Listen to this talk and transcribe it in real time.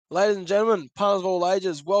Ladies and gentlemen, punters of all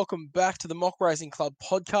ages, welcome back to the Mock Racing Club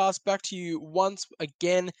podcast. Back to you once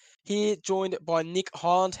again here, joined by Nick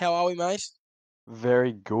Highland. How are we, mate?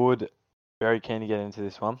 Very good. Very keen to get into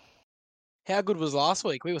this one. How good was last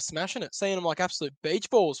week? We were smashing it, seeing them like absolute beach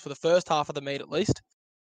balls for the first half of the meet at least.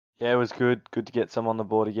 Yeah, it was good. Good to get some on the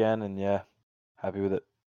board again, and yeah, happy with it.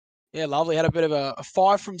 Yeah, lovely. Had a bit of a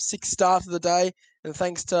 5 from 6 start of the day, and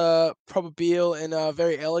thanks to Probabile and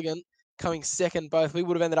Very Elegant coming second, both we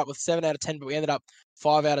would have ended up with 7 out of 10, but we ended up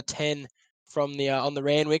 5 out of 10 from the on the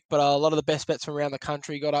Randwick. But a lot of the best bets from around the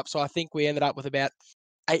country got up, so I think we ended up with about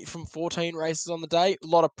 8 from 14 races on the day. A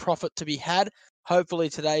lot of profit to be had. Hopefully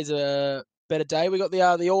today's a better day. We got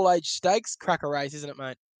the all age stakes, cracker race, isn't it,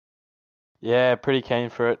 mate? Yeah, pretty keen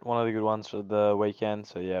for it. One of the good ones for the weekend.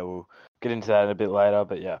 So yeah, we'll get into that a bit later.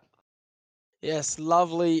 But yeah. Yes,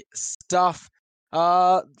 lovely stuff.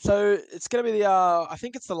 So it's going to be the I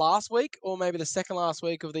think it's the last week or maybe the second last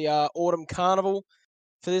week of the autumn carnival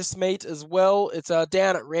for this meet as well. It's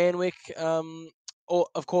down at Randwick.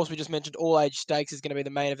 Of course, we just mentioned all age stakes is going to be the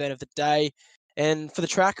main event of the day. And for the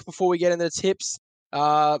track, before we get into the tips,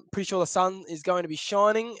 pretty sure the sun is going to be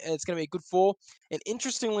shining. And it's going to be a good four. And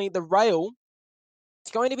interestingly, the rail,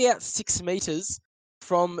 it's going to be out 6 meters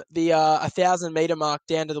from the 1,000-meter mark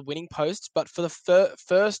down to the winning post, but for the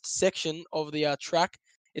first section of the track,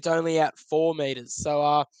 it's only at 4 meters.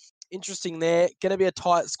 So interesting there. Going to be a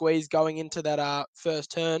tight squeeze going into that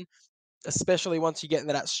first turn, especially once you get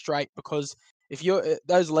into that straight, because if you're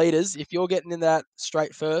those leaders, if you're getting in that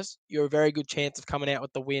straight first, you're a very good chance of coming out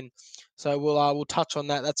with the win. So we'll touch on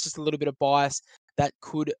that. That's just a little bit of bias that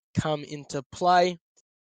could come into play.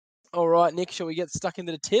 All right, Nick, shall we get stuck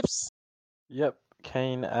into the tips? Yep,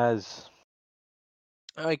 keen as.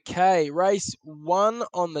 Okay, race 1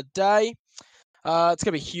 on the day. It's going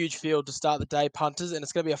to be a huge field to start the day, punters, and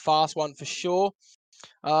it's going to be a fast one for sure.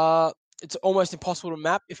 It's almost impossible to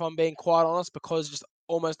map, if I'm being quite honest, because just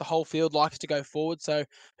almost the whole field likes to go forward, so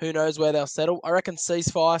who knows where they'll settle. I reckon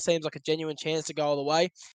Ceasefire seems like a genuine chance to go all the way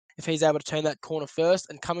if he's able to turn that corner first,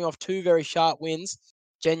 and coming off 2 very sharp wins,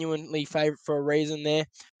 genuinely favourite for a reason there.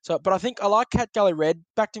 So, but I think I like Cat Gully Red.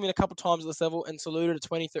 Backed him in a couple of times at this level and saluted at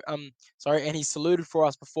 23. And he saluted for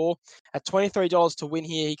us before at $23 to win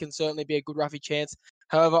here. He can certainly be a good roughy chance.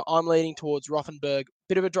 However, I'm leaning towards Rothenberg.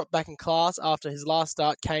 Bit of a drop back in class after his last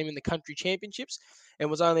start came in the country championships and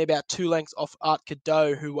was only about 2 lengths off Art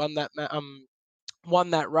Cadeau, who won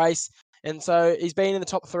that race. And so he's been in the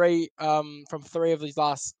top 3 from 3 of his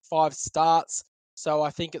last 5 starts. So I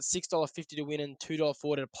think it's $6.50 to win and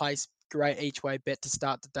 $2.40 to place. Great each way bet to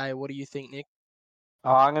start the day. What do you think, Nick?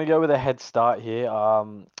 I'm going to go with a head start here.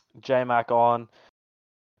 J-Mac on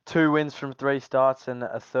 2 wins from 3 starts and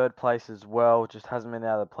a 3rd place as well. Just hasn't been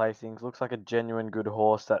out of the placings. Looks like a genuine good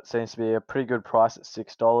horse. That seems to be a pretty good price at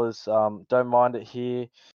 $6. Don't mind it here.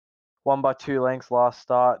 Won by 2 lengths last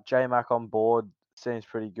start. J-Mac on board seems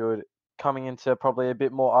pretty good. Coming into probably a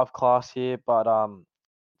bit more up class here, but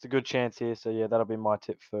it's a good chance here. So yeah, that'll be my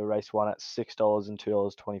tip for race 1 at $6 and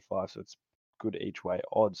 $2.25. So it's good each way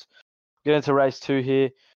odds. Get into race 2 here.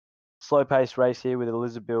 Slow pace race here with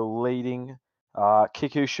Elizabeth leading.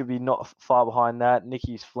 Kiku should be not far behind that.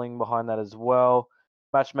 Nikki's fling behind that as well.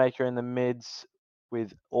 Matchmaker in the mids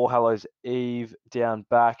with All Hallows Eve down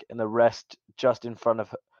back and the rest just in front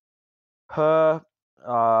of her.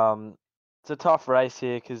 It's a tough race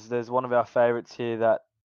here because there's one of our favourites here that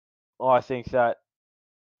I think that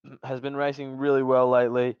has been racing really well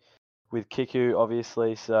lately with Kiku,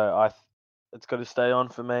 obviously. So it's got to stay on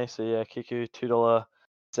for me. So yeah, Kiku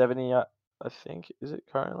 $2.70, I think, is it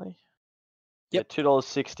currently? Yep. Yeah,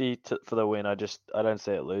 $2.60 for the win. I don't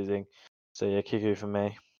see it losing. So yeah, Kiku for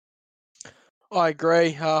me. I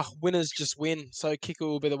agree. Winners just win. So Kiku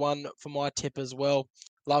will be the one for my tip as well.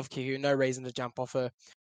 Love Kiku. No reason to jump off her.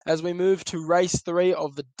 As we move to race 3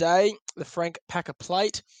 of the day, the Frank Packer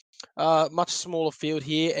Plate. Much smaller field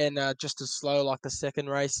here and just as slow like the second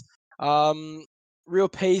race. Real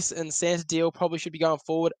Peace and Santa Deal probably should be going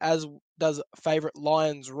forward, as does favourite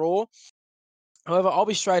Lions Roar. However, I'll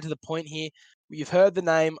be straight to the point here. You've heard the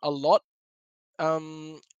name a lot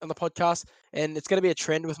on the podcast, and it's going to be a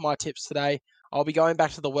trend with my tips today. I'll be going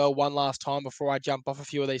back to the well one last time before I jump off a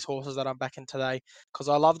few of these horses that I'm backing today, because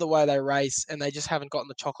I love the way they race, and they just haven't gotten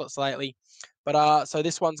the chocolates lately. But so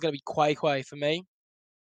this one's going to be Quay Quay for me.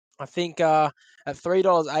 I think at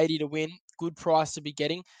 $3.80 to win, good price to be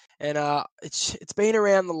getting, and it's been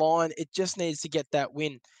around the line. It just needs to get that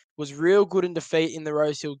win. Was real good in defeat in the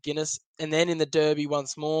Rosehill Guinness, and then in the Derby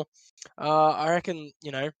once more. I reckon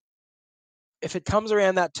if it comes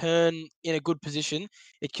around that turn in a good position,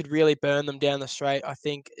 it could really burn them down the straight. I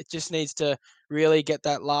think it just needs to really get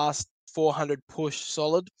that last 400 push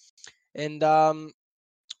solid. And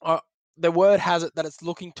the word has it that it's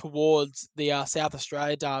looking towards the South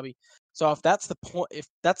Australia Derby. So if that's the point, if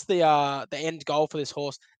that's the end goal for this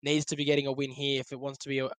horse, needs to be getting a win here if it wants to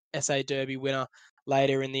be a SA Derby winner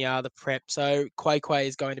later in the prep. So Quay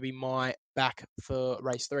is going to be my back for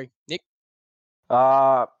race 3. Nick?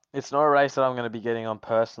 It's not a race that I'm going to be getting on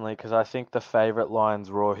personally because I think the favourite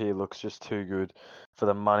Lions Raw here looks just too good for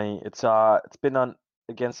the money. It's been on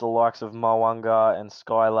against the likes of Mo'unga and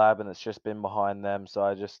Skylab, and it's just been behind them. So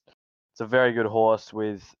it's a very good horse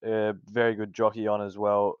with a very good jockey on as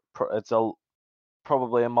well. It's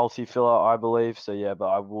probably a multi-filler, I believe. So yeah, but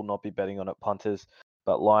I will not be betting on it, punters.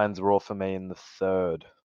 But Lions Raw for me in the third.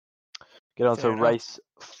 Get on to Fair enough. race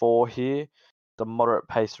 4 here. The moderate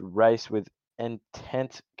pace race with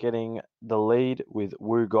Intent getting the lead with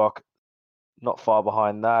Woogok not far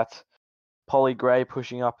behind that. Polly Gray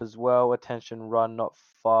pushing up as well. Attention Run not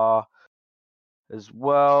far as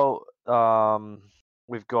well.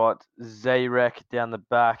 We've got Zayrek down the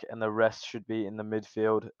back, and the rest should be in the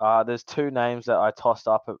midfield. There's 2 names that I tossed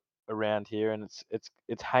up around here, and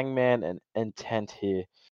it's Hangman and Intent here.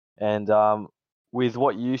 And with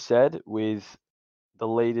what you said, with the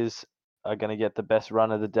leaders are going to get the best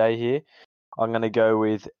run of the day here, I'm going to go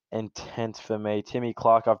with Intent for me. Timmy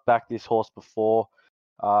Clark, I've backed this horse before.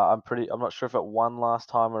 I'm not sure if it won last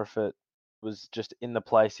time or if it was just in the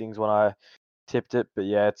placings when I tipped it. But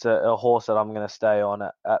yeah, it's a horse that I'm going to stay on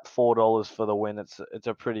at $4 for the win. It's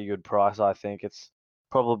a pretty good price, I think. It's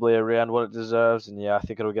probably around what it deserves. And yeah, I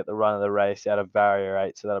think it'll get the run of the race out of barrier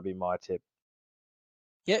 8. So that'll be my tip.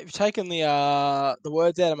 Yeah, you've taken the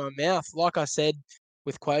words out of my mouth. Like I said,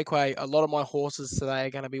 with Quay, a lot of my horses today are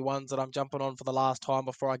going to be ones that I'm jumping on for the last time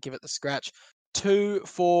before I give it the scratch. 2,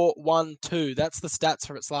 4, 1, 2. That's the stats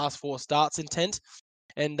for its last 4 starts, Intent.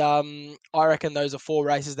 And I reckon those are 4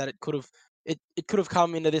 races that it could have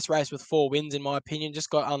come into this race with 4 wins, in my opinion. Just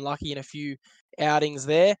got unlucky in a few outings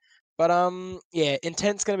there. But yeah,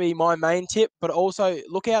 Intent's going to be my main tip. But also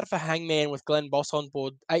look out for Hangman with Glenn Boss on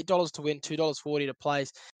board. $8 to win, $2.40 to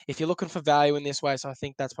place. If you're looking for value in this race, I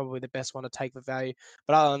think that's probably the best one to take for value.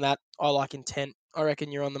 But other than that, I like Intent. I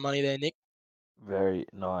reckon you're on the money there, Nick. Very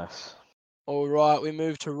nice. All right, we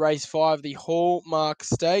move to race 5, the Hallmark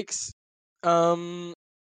Stakes.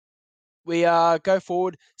 We go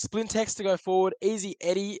forward. Splintex to go forward. Easy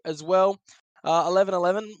Eddie as well.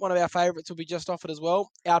 11-11, one of our favourites will be just off it as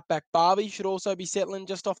well. Outback Barbie should also be settling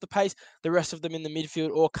just off the pace. The rest of them in the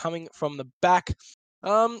midfield or coming from the back.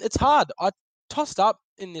 It's hard. I tossed up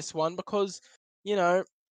in this one because, like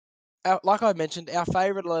I mentioned, our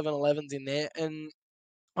favourite 11-11's in there. And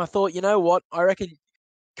I thought, you know what? I reckon,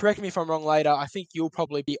 correct me if I'm wrong later, I think you'll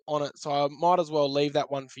probably be on it. So I might as well leave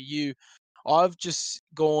that one for you. I've just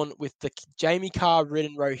gone with the Jamie Carr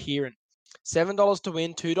ridden Rohirrim. $7 to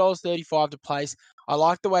win, $2.35 to place. I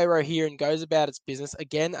like the way Rohirrim goes about its business.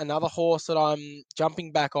 Again, another horse that I'm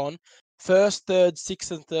jumping back on. First, third,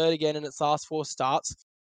 sixth, and third again in its last 4 starts.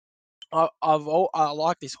 I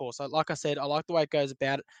like this horse. Like I said, I like the way it goes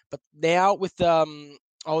about it. But now with I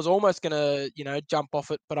was almost gonna jump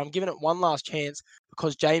off it, but I'm giving it one last chance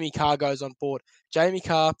because Jamie Carr goes on board. Jamie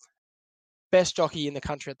Carr, best jockey in the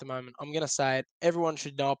country at the moment. I'm going to say it. Everyone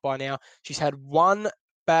should know it by now. She's had one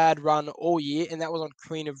bad run all year, and that was on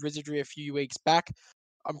Queen of Wizardry a few weeks back.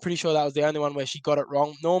 I'm pretty sure that was the only one where she got it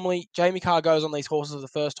wrong. Normally, Jamie Carr goes on these horses the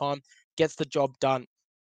first time, gets the job done.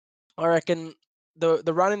 I reckon the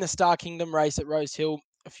run in the Star Kingdom race at Rose Hill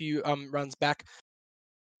a few runs back,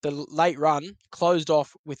 the late run closed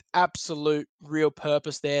off with absolute real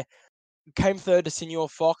purpose there. Came third to Senior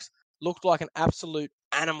Fox, looked like an absolute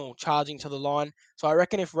animal charging to the line. So I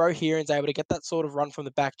reckon if Rohirrim's able to get that sort of run from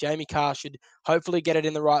the back, Jamie Carr should hopefully get it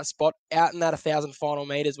in the right spot, out in that 1,000 final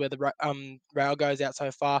metres where the rail goes out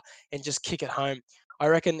so far, and just kick it home. I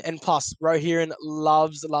reckon, and plus, Rohirrim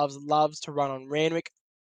loves to run on Randwick.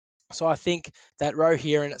 So I think that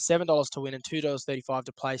Rohirrim at $7 to win and $2.35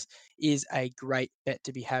 to place is a great bet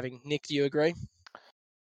to be having. Nick, do you agree?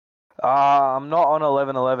 I'm not on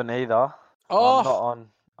 11-11 either. Oh,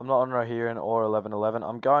 I'm not on Rohirrim or 11-11.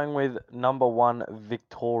 I'm going with number 1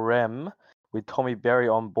 Victorem with Tommy Berry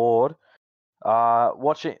on board.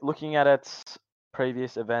 Looking at its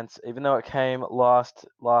previous events, even though it came last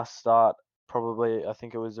start, probably I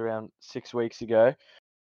think it was around 6 weeks ago,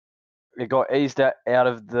 it got eased out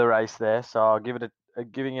of the race there. So I'll give it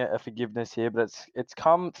giving it a forgiveness here, but it's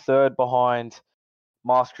come third behind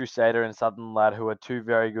Masked Crusader and Southern Lad, who are two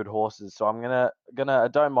very good horses. So I'm gonna I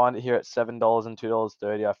don't mind it here at $7 and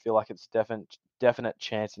 $2.30. I feel like it's definite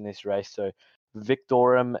chance in this race. So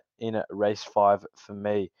Victorum in race 5 for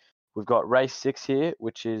me. We've got race 6 here,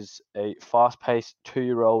 which is a fast-paced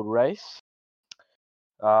 2-year-old race.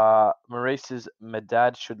 Maurice's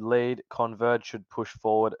Medad should lead. Converge should push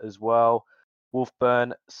forward as well.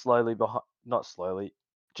 Wolfburn slowly behind, not slowly,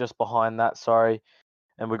 just behind that. Sorry.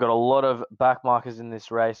 And we've got a lot of back markers in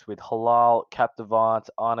this race with Halal, Captivant,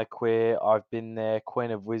 Anna Queer, I've Been There,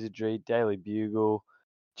 Queen of Wizardry, Daily Bugle,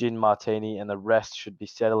 Gin Martini, and the rest should be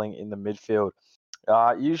settling in the midfield.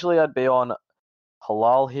 Usually I'd be on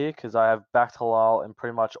Halal here because I have backed Halal in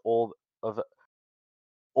pretty much all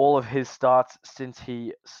of his starts since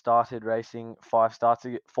he started racing 4 starts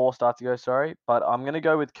ago, sorry. But I'm going to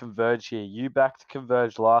go with Converge here. You backed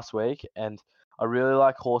Converge last week, and I really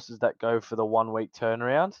like horses that go for the 1 week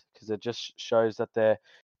turnaround because it just shows that they're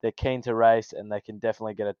keen to race and they can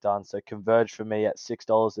definitely get it done. So Converge for me at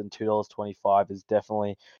 $6 and $2.25 is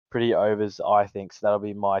definitely pretty overs, I think. So that'll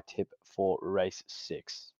be my tip for race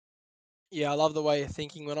 6. Yeah, I love the way you're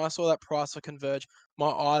thinking. When I saw that price for Converge, my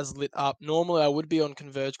eyes lit up. Normally, I would be on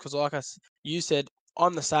Converge because, like you said,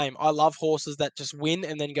 I'm the same. I love horses that just win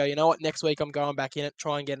and then go, you know what, next week I'm going back in it,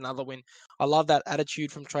 try and get another win. I love that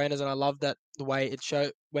attitude from trainers, and I love that the way it show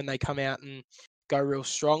when they come out and go real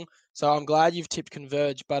strong. So I'm glad you've tipped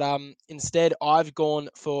Converge, but instead I've gone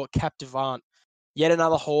for Captivant. Yet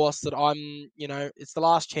another horse that it's the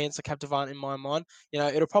last chance of Captivant in my mind.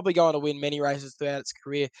 It'll probably go on to win many races throughout its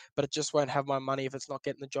career, but it just won't have my money if it's not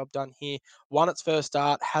getting the job done here. Won its first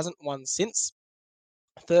start, hasn't won since.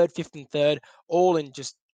 Third, fifth, and third, all in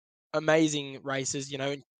just amazing races,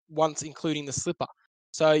 once including the slipper.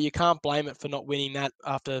 So you can't blame it for not winning that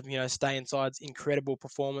after, Stay Inside's incredible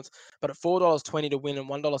performance. But at $4.20 to win and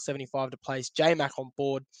 $1.75 to place, J-Mac on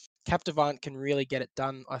board, Captivant can really get it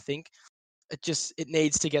done, I think. It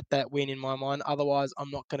needs to get that win in my mind. Otherwise,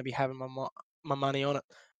 I'm not going to be having my money on it.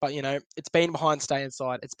 But it's been behind Stay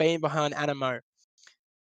Inside. It's been behind Animo.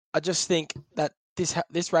 I just think that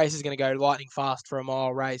this race is going to go lightning fast for a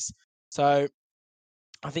mile race. So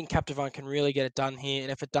I think Captivant can really get it done here.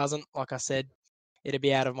 And if it doesn't, like I said, it'll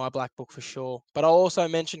be out of my black book for sure. But I'll also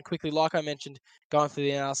mention quickly, like I mentioned, going through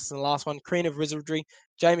the analysis in the last one, Queen of Wizardry,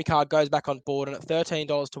 Jamie Carr goes back on board, and at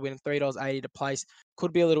 $13 to win and $3.80 to place,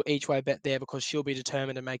 could be a little each way bet there because she'll be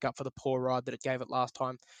determined to make up for the poor ride that it gave it last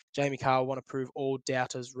time. Jamie Carr will want to prove all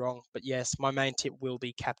doubters wrong. But yes, my main tip will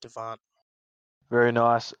be Captivant. Very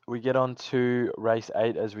nice. We get on to race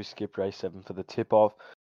 8 as we skip race 7 for the tip-off.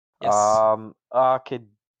 Yes.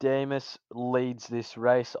 Archidamus leads this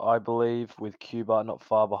race, I believe, with Cuba not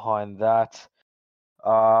far behind that.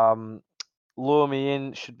 Lure Me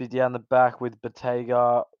In should be down the back with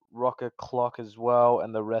Bottega, Rocker Clock as well,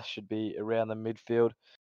 and the rest should be around the midfield.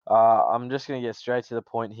 I'm just going to get straight to the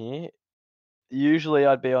point here. Usually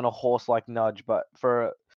I'd be on a horse like Nudge, but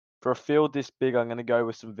for a field this big, I'm going to go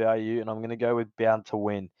with some value, and I'm going to go with Bound to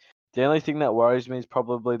Win. The only thing that worries me is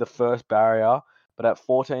probably the first barrier, but at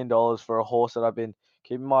 $14 for a horse that I've been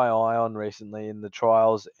keeping my eye on recently in the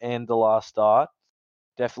trials and the last start,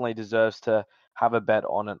 definitely deserves to have a bet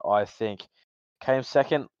on it, I think. Came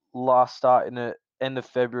second last start in the end of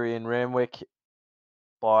February in Ramwick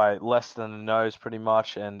by less than a nose pretty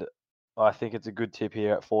much, and I think it's a good tip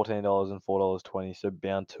here at $14 and $4.20, so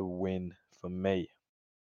Bound to Win for me.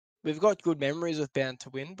 We've got good memories with Bound to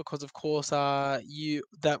Win because, of course,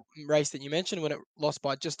 that race that you mentioned when it lost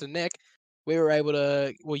by just a neck, you were able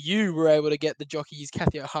to get the jockey's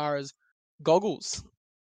Kathy O'Hara's goggles.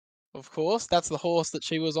 Of course, that's the horse that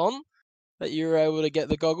she was on, that you were able to get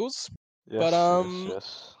the goggles. Yes, But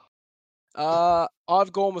yes.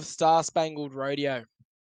 I've gone with Star Spangled Rodeo.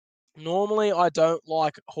 Normally, I don't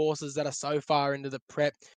like horses that are so far into the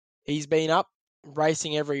prep. He's been up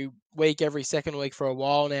racing every week, every second week for a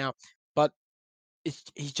while now, but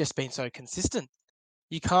he's just been so consistent.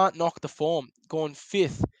 You can't knock the form. Gone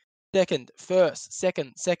fifth, second, first,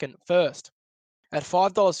 second, first. At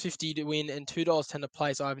 $5.50 to win and $2.10 to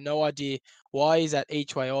place, I have no idea why he's at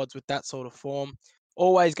each way odds with that sort of form.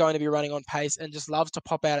 Always going to be running on pace and just loves to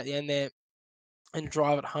pop out at the end there and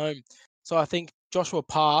drive it home. So I think Joshua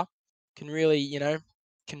Parr can really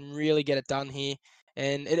get it done here.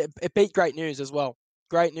 And it beat Great News as well.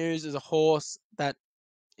 Great News is a horse that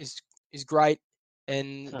is great.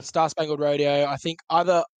 And Star Spangled Rodeo, I think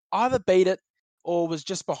either beat it or was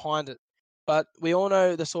just behind it. But we all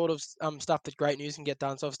know the sort of stuff that Great News can get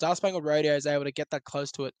done. So if Star Spangled Rodeo is able to get that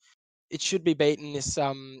close to it, it should be beating this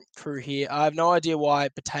crew here. I have no idea why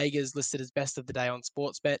Bottega's listed as best of the day on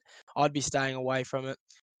Sportsbet. I'd be staying away from it.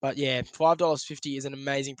 But yeah, $5.50 is an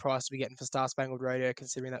amazing price to be getting for Star Spangled Radio,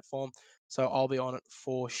 considering that form. So I'll be on it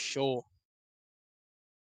for sure.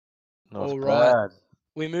 Not All right. bad.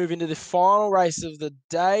 We move into the final race of the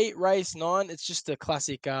day, race 9. It's just a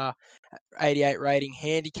classic 88 rating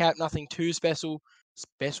handicap, nothing too special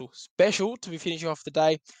to be finishing off the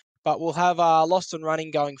day. But we'll have Lost and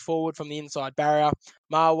Running going forward from the inside barrier.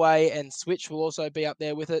 Marway and Switch will also be up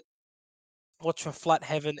there with it. Watch for Flat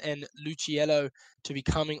Heaven and Luciello to be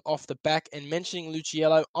coming off the back. And mentioning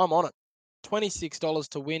Luciello, I'm on it. $26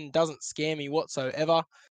 to win doesn't scare me whatsoever.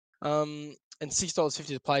 And $6.50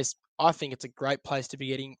 to place. I think it's a great price to be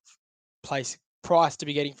getting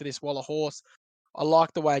for this Waller horse. I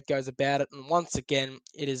like the way it goes about it, and once again,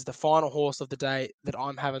 it is the final horse of the day that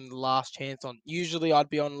I'm having the last chance on. Usually, I'd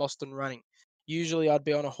be on Lost and Running. Usually, I'd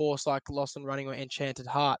be on a horse like Lost and Running or Enchanted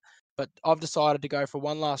Heart, but I've decided to go for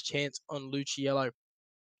one last chance on Luciello.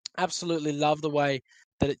 Absolutely love the way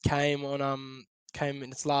that it came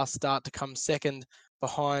in its last start to come second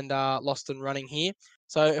behind Lost and Running here.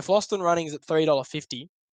 So if Lost and Running is at $3.50,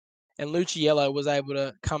 and Luciello was able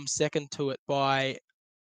to come second to it by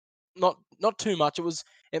not too much.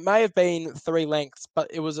 It may have been 3 lengths, but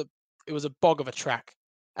it was a bog of a track,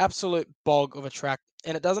 absolute bog of a track,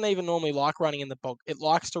 and it doesn't even normally like running in the bog. It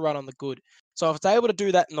likes to run on the good. So if it's able to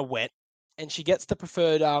do that in the wet, and she gets the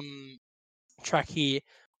preferred track here,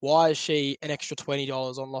 why is she an extra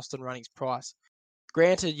 $20 on Lost and Running's price?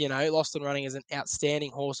 Granted, Lost and Running is an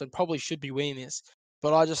outstanding horse and probably should be winning this,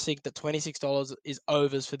 but I just think that $26 is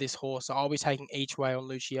overs for this horse. So I'll be taking each way on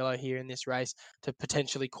Luciello here in this race to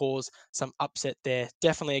potentially cause some upset there.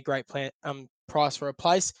 Definitely a great price for a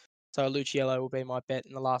place. So Luciello will be my bet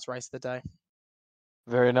in the last race of the day.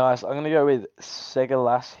 Very nice. I'm going to go with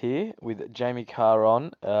Segalas here with Jamie Carr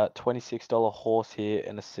on. $26 horse here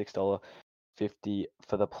and a $6.50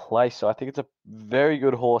 for the place. So I think it's a very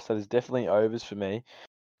good horse that is definitely overs for me.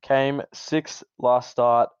 Came 6th last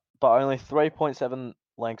start, but only 3.7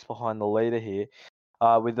 lengths behind the leader here.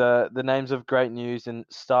 With the names of Great News and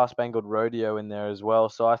Star Spangled Rodeo in there as well.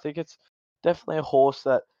 So I think it's definitely a horse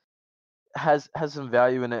that has some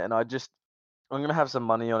value in it, and I'm going to have some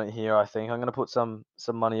money on it here, I think. I'm going to put some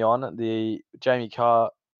money on the Jamie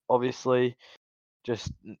Carr. Obviously,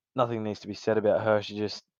 just nothing needs to be said about her. She's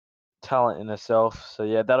just talent in herself. So,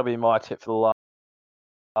 yeah, that'll be my tip for the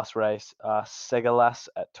last race. Segalas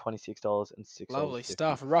at $26 and $6.50. Lovely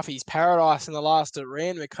stuff. Ruffy's Paradise in the last at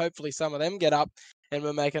Randwick. Hopefully some of them get up, and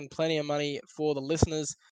we're making plenty of money for the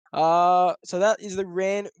listeners. So that is the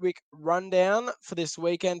Randwick rundown for this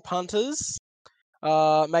weekend, punters.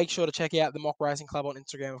 Make sure to check out the Mock Racing Club on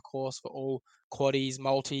Instagram, of course, for all quaddies,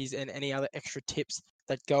 multis, and any other extra tips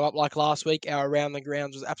that go up. Like last week, our Around the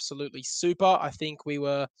Grounds was absolutely super. I think we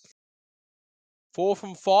were 4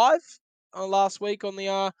 from 5 last week on the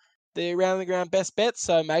Around the Ground best bets.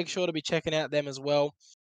 So make sure to be checking out them as well.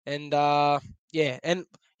 And yeah, and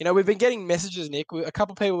we've been getting messages, Nick. A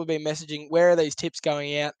couple of people have been messaging, where are these tips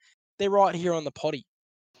going out? They're right here on the potty.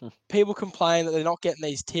 People complain that they're not getting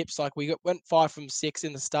these tips. Like went 5 from 6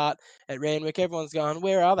 in the start at Randwick. Everyone's going,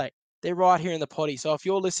 where are they? They're right here in the potty. So if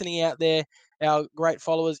you're listening out there, our great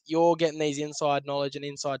followers, you're getting these inside knowledge and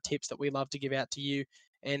inside tips that we love to give out to you,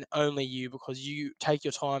 and only you, because you take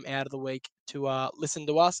your time out of the week to listen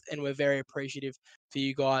to us, and we're very appreciative for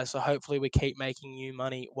you guys. So hopefully we keep making you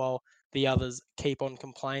money while the others keep on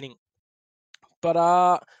complaining.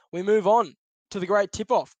 But we move on to the great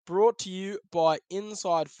tip-off, brought to you by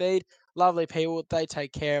Inside Feed. Lovely people, they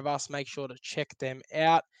take care of us. Make sure to check them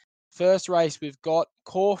out. First race we've got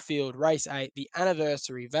Caulfield, race 8, the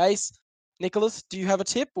anniversary vase. Nicholas, do you have a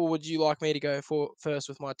tip, or would you like me to go first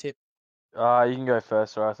with my tip? You can go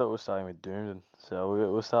first, sorry. I thought we were starting with Doomden. So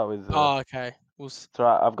we'll start with... okay. So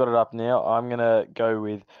I've got it up now. I'm going to go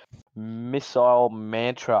with Missile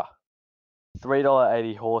Mantra.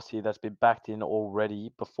 $3.80 horse here that's been backed in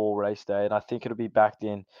already before race day, and I think it'll be backed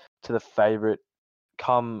in to the favourite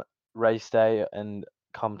come race day and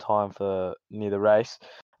come time for near the race.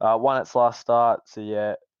 Won its last start, so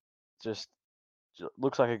yeah, just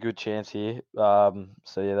looks like a good chance here. So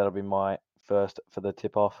yeah, that'll be my first for the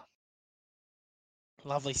tip off.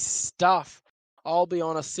 Lovely stuff. I'll be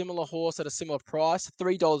on a similar horse at a similar price,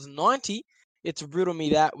 $3.90. It's Riddle Me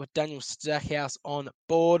That with Daniel Stackhouse on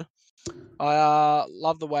board. I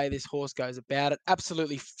love the way this horse goes about it.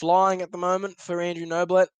 Absolutely flying at the moment for Andrew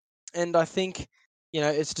Noblet. And I think,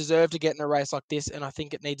 it's deserved to get in a race like this. And I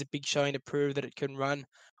think it needs a big showing to prove that it can run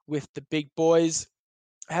with the big boys.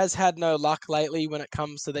 Has had no luck lately when it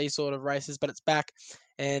comes to these sort of races, but it's back.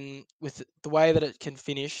 And with the way that it can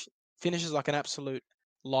finishes like an absolute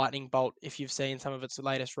lightning bolt if you've seen some of its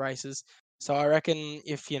latest races. So I reckon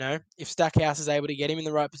if Stackhouse is able to get him in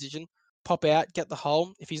the right position, pop out, get the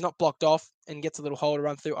hole. If he's not blocked off and gets a little hole to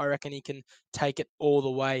run through, I reckon he can take it all the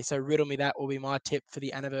way. So riddle me that will be my tip for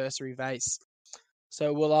the anniversary race.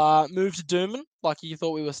 So we'll move to Doomben, like you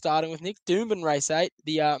thought we were starting with, Nick. Doomben race 8,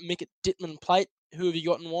 the Mick Dittman plate. Who have you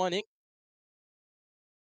got and why, Nick?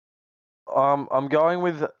 I'm going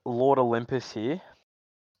with Lord Olympus here.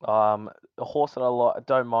 A horse that I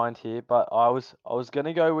don't mind here, but I was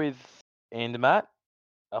gonna go with Andermatt,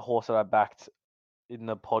 a horse that I backed in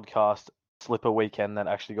the podcast Slipper weekend that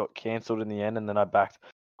actually got cancelled in the end, and then I backed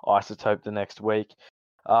Isotope the next week.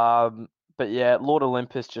 But yeah, Lord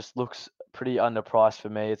Olympus just looks pretty underpriced for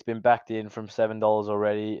me. It's been backed in from $7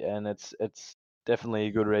 already, and it's definitely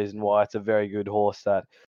a good reason why. It's a very good horse that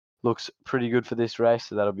looks pretty good for this race,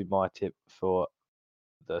 so that'll be my tip for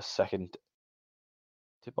the second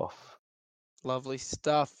tip off. Lovely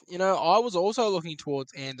stuff. I was also looking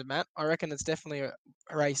towards Andermatt. I reckon it's definitely a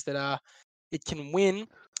race that it can win,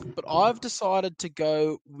 but I've decided to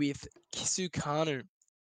go with Kisukanu.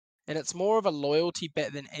 And it's more of a loyalty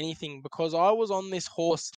bet than anything because I was on this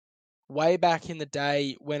horse way back in the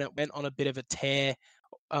day when it went on a bit of a tear,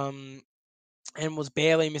 and was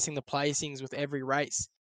barely missing the placings with every race.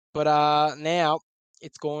 But now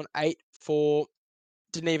it's gone 8-4,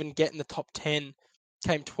 didn't even get in the top 10,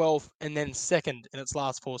 came 12th and then second in its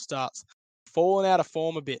last 4 starts. Fallen out of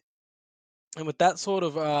form a bit. And with that sort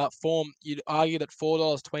of form, you'd argue that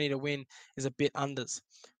 $4.20 to win is a bit unders.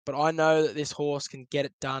 But I know that this horse can get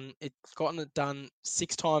it done. It's gotten it done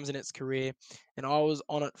 6 times in its career, and I was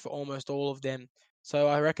on it for almost all of them. So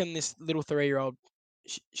I reckon this little 3-year-old,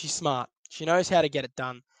 she's smart. She knows how to get it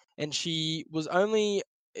done. And she was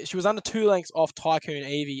under 2 lengths off Tycoon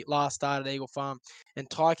Evie last start at Eagle Farm. And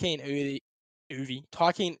Tycoon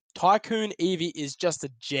Evie is just a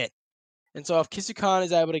jet. And so if Kisukana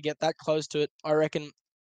is able to get that close to it, I reckon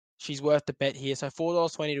she's worth the bet here. So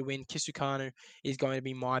 $4.20 to win. Kisukanu is going to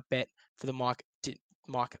be my bet for the Mick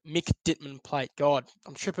Dittman plate. God,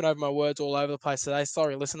 I'm tripping over my words all over the place today.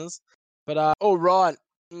 Sorry, listeners. But all right.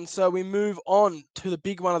 And so we move on to the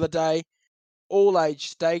big one of the day, all-age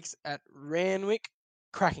stakes at Randwick.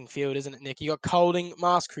 Cracking field, isn't it, Nick? You got Colding,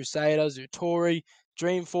 Masked Crusader, Zutori,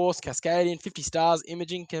 Dreamforce, Cascadian, 50 Stars,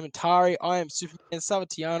 Imaging, Kamatari, I Am Superman,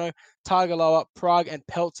 Savatiano, Targaloa, Prague, and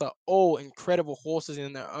Peltzer, all incredible horses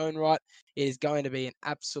in their own right. It is going to be an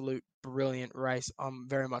absolute brilliant race. I'm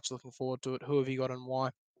very much looking forward to it. Who have you got and why?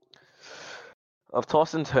 I've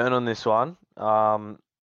tossed and turned on this one.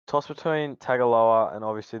 Toss between Tagaloa and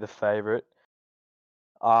obviously the favourite.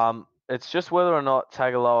 It's just whether or not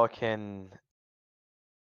Tagaloa can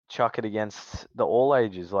chuck it against the all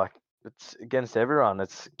ages. Like, it's against everyone.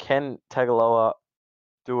 Can Tagaloa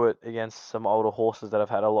do it against some older horses that have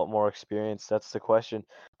had a lot more experience? That's the question.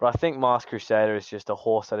 But I think Masked Crusader is just a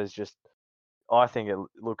horse that is just, I think it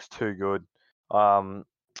looks too good.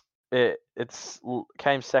 It's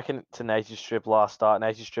came second to Nature Strip last start.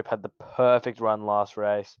 Nature Strip had the perfect run last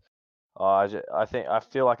race. I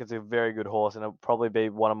feel like it's a very good horse, and it'll probably be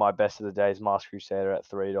one of my best of the days. Masked Crusader at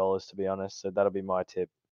 $3, to be honest. So that'll be my tip.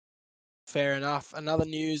 Fair enough. Another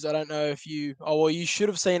news, I don't know if you should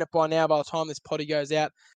have seen it by now by the time this potty goes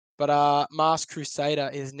out, but Masked Crusader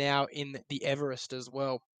is now in the Everest as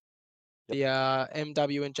well. Yep. The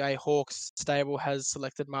MW&J Hawks stable has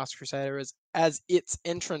selected Masked Crusader as its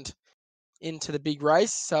entrant into the big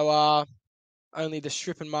race. So only the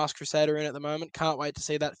Strip and Masked Crusader in at the moment. Can't wait to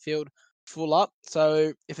see that field full up.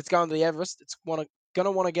 So if it's going to the Everest, it's going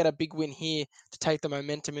to want to get a big win here to take the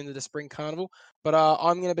momentum into the Spring Carnival. But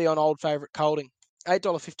I'm going to be on old favourite Colding.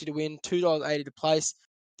 $8.50 to win, $2.80 to place.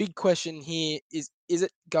 Big question here is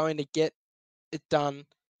it going to get it done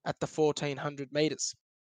at the 1,400 metres?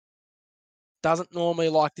 Doesn't normally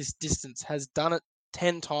like this distance. Has done it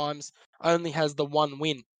 10 times. Only has the 1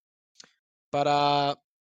 win. But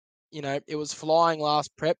it was flying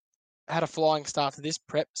last prep. Had a flying start to this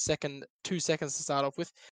prep, 2 seconds to start off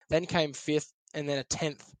with. Then came 5th and then a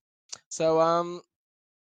 10th. So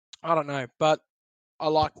I don't know, but I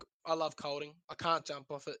love Colding. I can't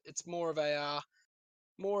jump off it. It's more of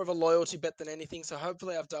a loyalty bet than anything. So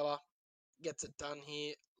hopefully Avdallah gets it done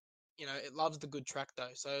here. It loves the good track though.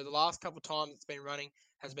 So the last couple of times it's been running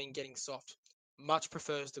has been getting soft. Much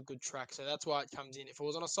prefers the good track. So that's why it comes in. If it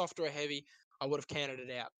was on a soft or a heavy, I would have counted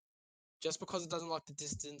it out. Just because it doesn't like the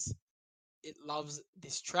distance, it loves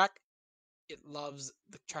this track. It loves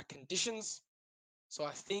the track conditions. So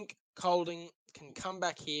I think Colding can come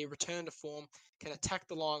back here, return to form, can attack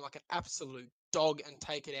the line like an absolute dog and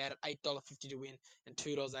take it out at $8.50 to win and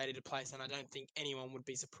 $2.80 to place. And I don't think anyone would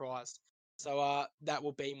be surprised. So that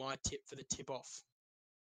will be my tip for the tip-off.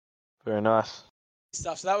 Very nice.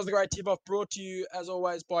 Stuff. So that was the great tip-off brought to you, as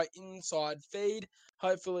always, by Inside Feed.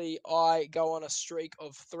 Hopefully, I go on a streak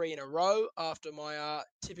of 3 in a row after my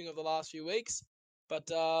tipping of the last few weeks. But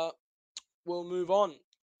we'll move on.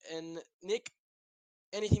 And Nick,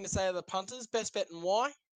 anything to say to the punters? Best bet and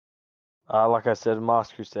why? Like I said,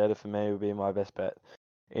 Masked Crusader for me would be my best bet.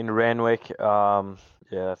 In Randwick, yeah,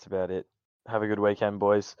 that's about it. Have a good weekend,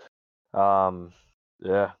 boys.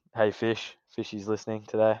 Yeah. Hey, Fish. Fishy's listening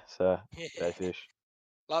today, so hey, Fish.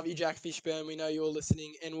 Love you, Jack Fishburne. We know you're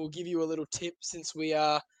listening, and we'll give you a little tip since we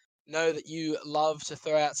know that you love to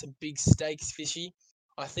throw out some big stakes, Fishy.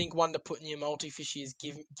 I think one to put in your multi, Fishy, is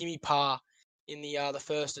Gimme Par in the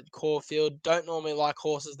first at Caulfield. Don't normally like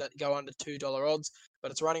horses that go under $2 odds,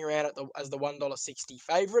 but it's running around as the $1.60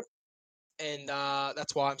 favourite. And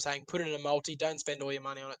that's why I'm saying put it in a multi. Don't spend all your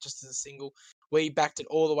money on it just as a single. We backed it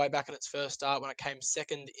all the way back in its first start when it came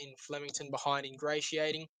second in Flemington behind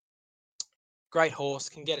Ingratiating. Great horse,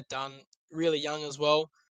 can get it done. Really young as well,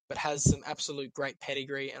 but has some absolute great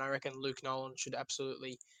pedigree. And I reckon Luke Nolan should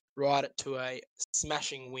absolutely ride it to a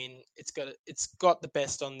smashing win. It's got the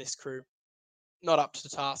best on this crew. Not up to the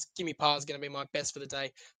task. Gimme Par is going to be my best for the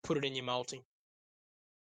day. Put it in your multi.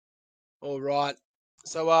 All right.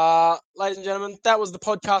 So, ladies and gentlemen, that was the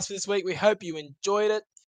podcast for this week. We hope you enjoyed it.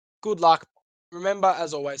 Good luck. Remember,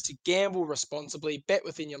 as always, to gamble responsibly, bet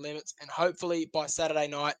within your limits, and hopefully by Saturday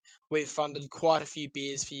night, we've funded quite a few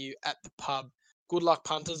beers for you at the pub. Good luck,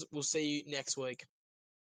 punters. We'll see you next week.